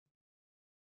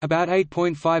About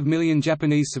 8.5 million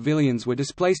Japanese civilians were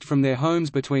displaced from their homes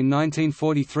between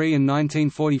 1943 and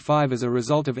 1945 as a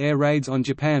result of air raids on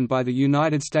Japan by the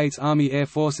United States Army Air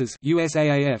Forces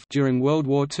 (USAAF) during World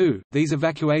War II. These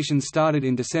evacuations started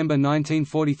in December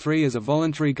 1943 as a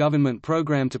voluntary government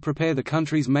program to prepare the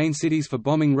country's main cities for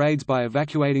bombing raids by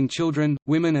evacuating children,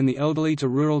 women and the elderly to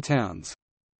rural towns.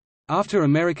 After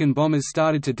American bombers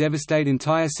started to devastate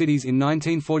entire cities in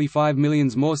 1945,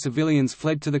 millions more civilians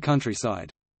fled to the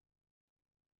countryside.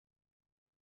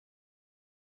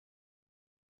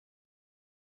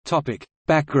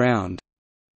 Background.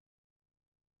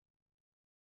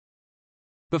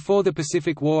 Before the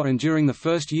Pacific War and during the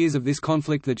first years of this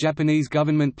conflict, the Japanese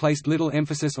government placed little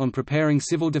emphasis on preparing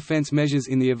civil defense measures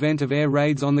in the event of air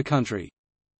raids on the country.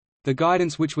 The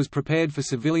guidance which was prepared for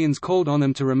civilians called on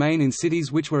them to remain in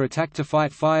cities which were attacked to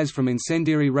fight fires from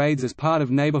incendiary raids as part of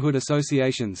neighborhood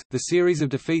associations. The series of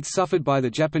defeats suffered by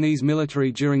the Japanese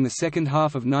military during the second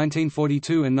half of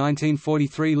 1942 and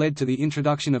 1943 led to the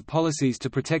introduction of policies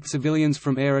to protect civilians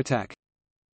from air attack.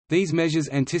 These measures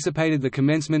anticipated the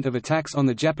commencement of attacks on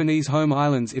the Japanese home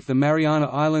islands if the Mariana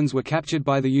Islands were captured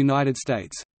by the United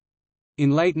States. In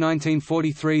late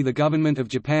 1943, the government of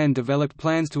Japan developed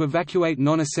plans to evacuate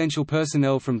non-essential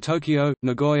personnel from Tokyo,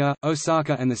 Nagoya,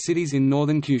 Osaka and the cities in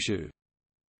northern Kyushu.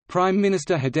 Prime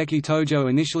Minister Hideki Tojo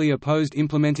initially opposed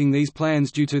implementing these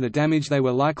plans due to the damage they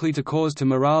were likely to cause to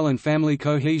morale and family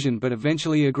cohesion, but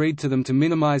eventually agreed to them to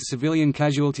minimize civilian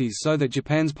casualties so that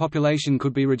Japan's population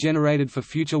could be regenerated for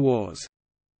future wars.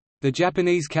 The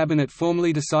Japanese cabinet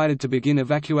formally decided to begin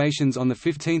evacuations on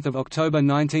 15 October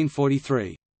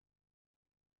 1943.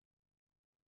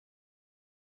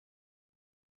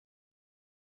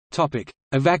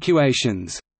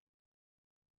 Evacuations.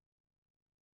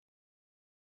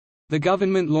 The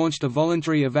government launched a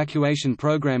voluntary evacuation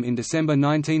program in December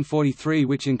 1943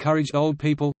 which encouraged old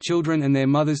people, children and their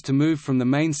mothers to move from the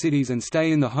main cities and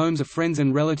stay in the homes of friends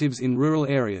and relatives in rural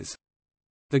areas.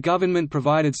 The government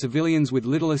provided civilians with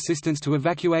little assistance to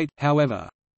evacuate, however.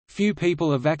 Few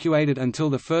people evacuated until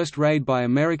the first raid by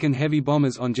American heavy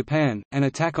bombers on Japan, an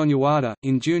attack on Iwata,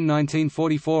 in June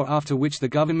 1944, after which the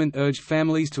government urged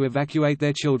families to evacuate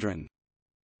their children.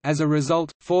 As a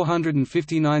result,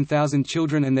 459,000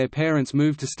 children and their parents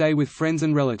moved to stay with friends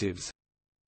and relatives.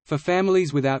 For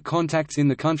families without contacts in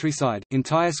the countryside,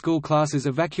 entire school classes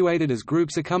evacuated as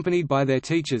groups accompanied by their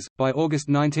teachers. By August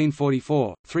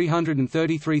 1944,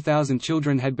 333,000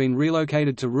 children had been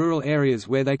relocated to rural areas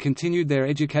where they continued their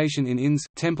education in inns,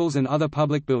 temples, and other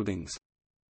public buildings.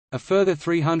 A further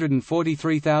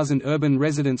 343,000 urban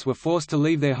residents were forced to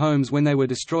leave their homes when they were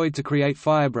destroyed to create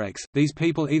firebreaks. These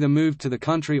people either moved to the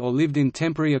country or lived in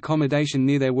temporary accommodation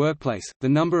near their workplace. The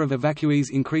number of evacuees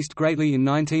increased greatly in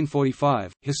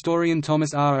 1945. Historian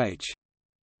Thomas R. H.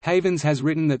 Havens has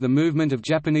written that the movement of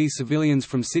Japanese civilians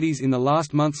from cities in the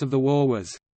last months of the war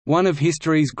was one of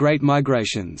history's great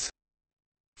migrations.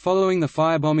 Following the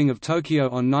firebombing of Tokyo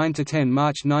on 9–10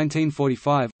 March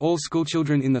 1945, all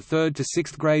schoolchildren in the 3rd to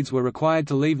 6th grades were required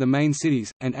to leave the main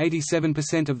cities, and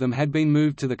 87% of them had been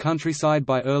moved to the countryside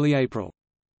by early April.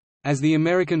 As the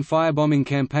American firebombing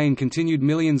campaign continued,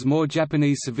 millions more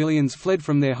Japanese civilians fled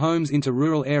from their homes into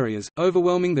rural areas,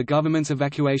 overwhelming the government's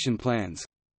evacuation plans.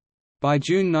 By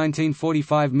June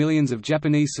 1945, millions of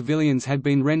Japanese civilians had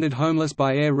been rendered homeless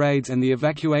by air raids, and the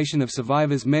evacuation of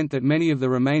survivors meant that many of the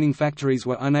remaining factories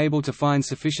were unable to find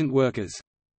sufficient workers.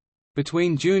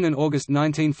 Between June and August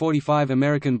 1945,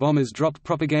 American bombers dropped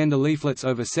propaganda leaflets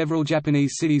over several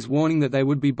Japanese cities warning that they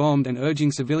would be bombed and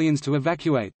urging civilians to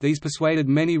evacuate. These persuaded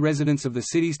many residents of the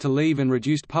cities to leave and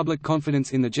reduced public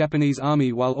confidence in the Japanese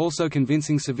army, while also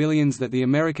convincing civilians that the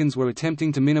Americans were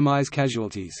attempting to minimize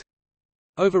casualties.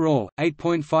 Overall,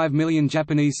 8.5 million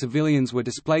Japanese civilians were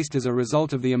displaced as a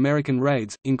result of the American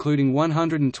raids, including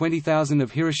 120,000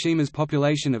 of Hiroshima's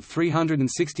population of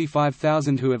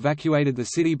 365,000 who evacuated the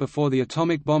city before the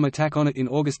atomic bomb attack on it in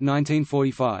August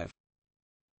 1945.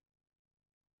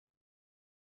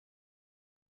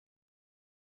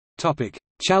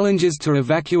 Challenges to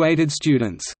evacuated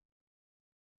students.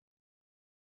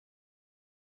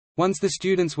 Once the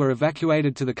students were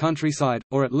evacuated to the countryside,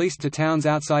 or at least to towns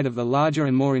outside of the larger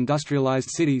and more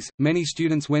industrialized cities, many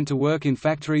students went to work in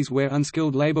factories where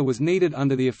unskilled labor was needed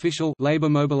under the official labor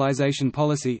mobilization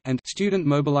policy and student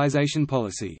mobilization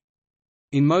policy.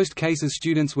 In most cases,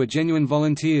 students were genuine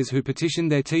volunteers who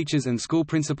petitioned their teachers and school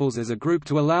principals as a group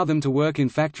to allow them to work in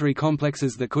factory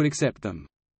complexes that could accept them.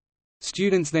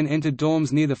 Students then entered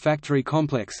dorms near the factory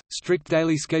complex. Strict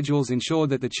daily schedules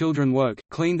ensured that the children woke,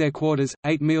 cleaned their quarters,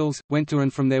 ate meals, went to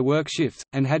and from their work shifts,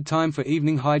 and had time for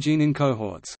evening hygiene in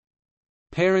cohorts.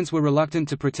 Parents were reluctant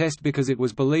to protest because it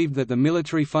was believed that the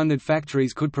military-funded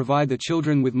factories could provide the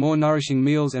children with more nourishing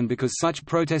meals, and because such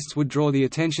protests would draw the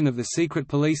attention of the secret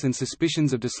police and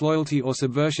suspicions of disloyalty or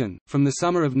subversion. From the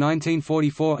summer of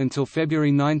 1944 until February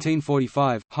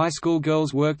 1945, high school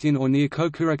girls worked in or near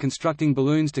Kokura constructing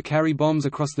balloons to carry bombs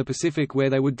across the Pacific where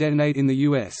they would detonate in the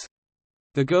U.S.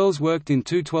 The girls worked in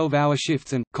 2 12-hour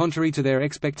shifts and, contrary to their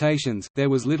expectations, there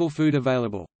was little food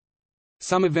available.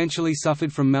 Some eventually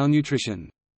suffered from malnutrition.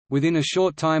 Within a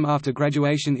short time after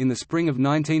graduation in the spring of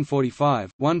 1945,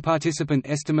 one participant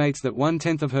estimates that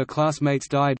 1/10 of her classmates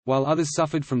died, while others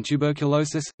suffered from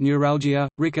tuberculosis, neuralgia,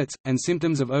 rickets, and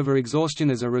symptoms of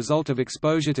overexhaustion as a result of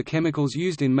exposure to chemicals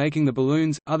used in making the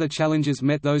balloons. Other challenges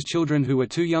met those children who were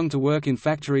too young to work in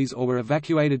factories or were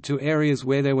evacuated to areas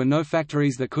where there were no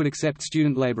factories that could accept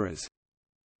student laborers.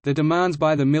 The demands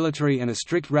by the military and a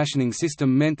strict rationing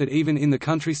system meant that even in the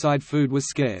countryside food was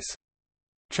scarce.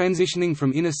 Transitioning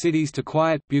from inner cities to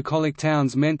quiet, bucolic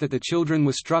towns meant that the children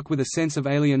were struck with a sense of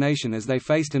alienation as they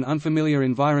faced an unfamiliar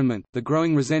environment, the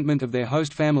growing resentment of their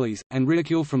host families, and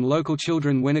ridicule from local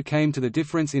children when it came to the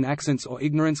difference in accents or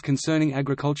ignorance concerning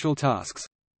agricultural tasks.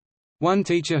 One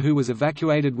teacher who was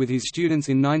evacuated with his students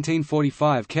in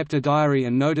 1945 kept a diary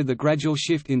and noted the gradual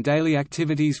shift in daily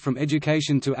activities from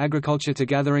education to agriculture to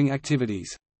gathering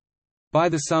activities. By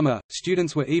the summer,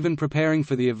 students were even preparing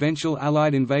for the eventual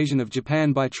Allied invasion of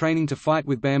Japan by training to fight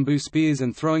with bamboo spears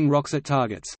and throwing rocks at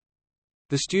targets.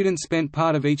 The students spent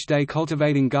part of each day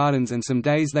cultivating gardens, and some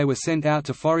days they were sent out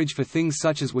to forage for things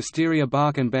such as wisteria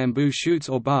bark and bamboo shoots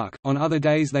or bark. On other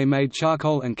days they made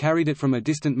charcoal and carried it from a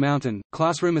distant mountain.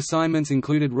 Classroom assignments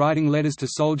included writing letters to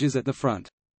soldiers at the front.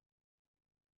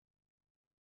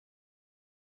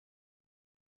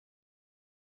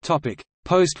 Topic: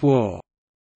 Post-war.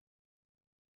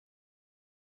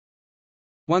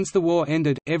 Once the war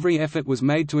ended, every effort was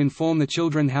made to inform the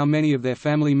children how many of their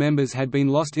family members had been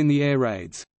lost in the air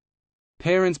raids.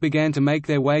 Parents began to make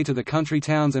their way to the country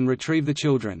towns and retrieve the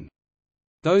children.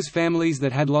 Those families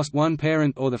that had lost one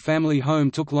parent or the family home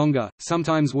took longer,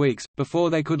 sometimes weeks, before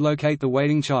they could locate the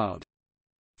waiting child.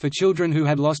 For children who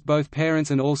had lost both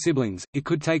parents and all siblings, it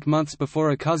could take months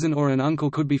before a cousin or an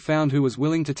uncle could be found who was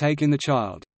willing to take in the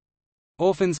child.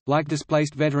 Orphans, like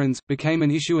displaced veterans, became an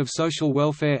issue of social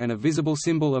welfare and a visible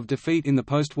symbol of defeat in the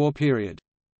post-war period.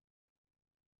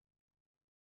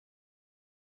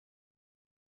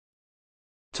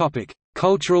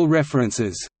 Cultural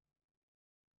references.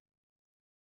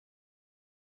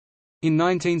 In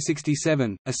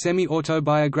 1967, a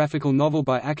semi-autobiographical novel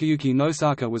by Akiyuki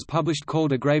Nosaka was published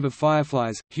called A Grave of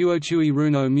Fireflies, Huochui Ru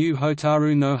no Mu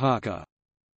Hotaru no Haka.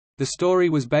 The story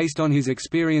was based on his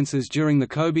experiences during the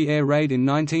Kobe air raid in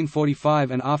 1945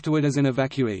 and afterward as an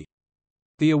evacuee.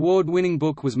 The award-winning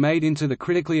book was made into the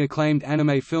critically acclaimed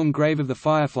anime film Grave of the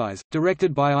Fireflies,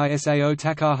 directed by Isao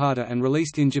Takahata and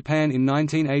released in Japan in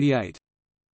 1988.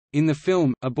 In the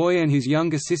film, a boy and his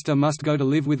younger sister must go to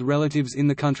live with relatives in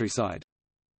the countryside.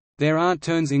 Their aunt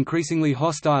turns increasingly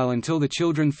hostile until the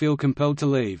children feel compelled to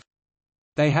leave.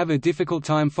 They have a difficult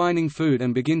time finding food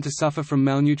and begin to suffer from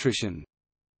malnutrition.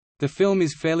 The film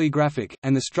is fairly graphic,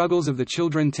 and the struggles of the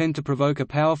children tend to provoke a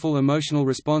powerful emotional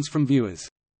response from viewers.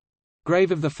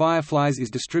 Grave of the Fireflies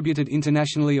is distributed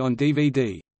internationally on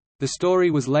DVD. The story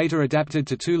was later adapted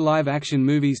to 2 live-action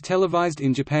movies televised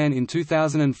in Japan in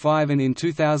 2005 and in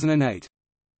 2008.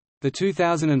 The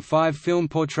 2005 film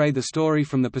portrayed the story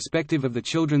from the perspective of the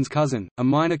children's cousin, a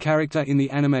minor character in the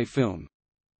anime film.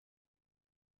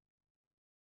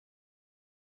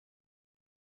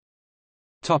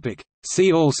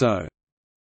 See also: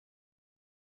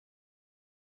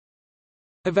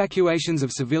 Evacuations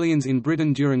of civilians in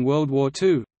Britain during World War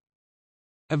II,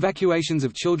 Evacuations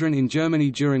of children in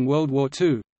Germany during World War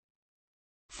II,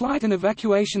 Flight and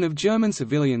evacuation of German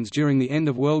civilians during the end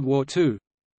of World War II,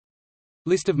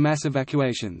 List of mass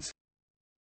evacuations.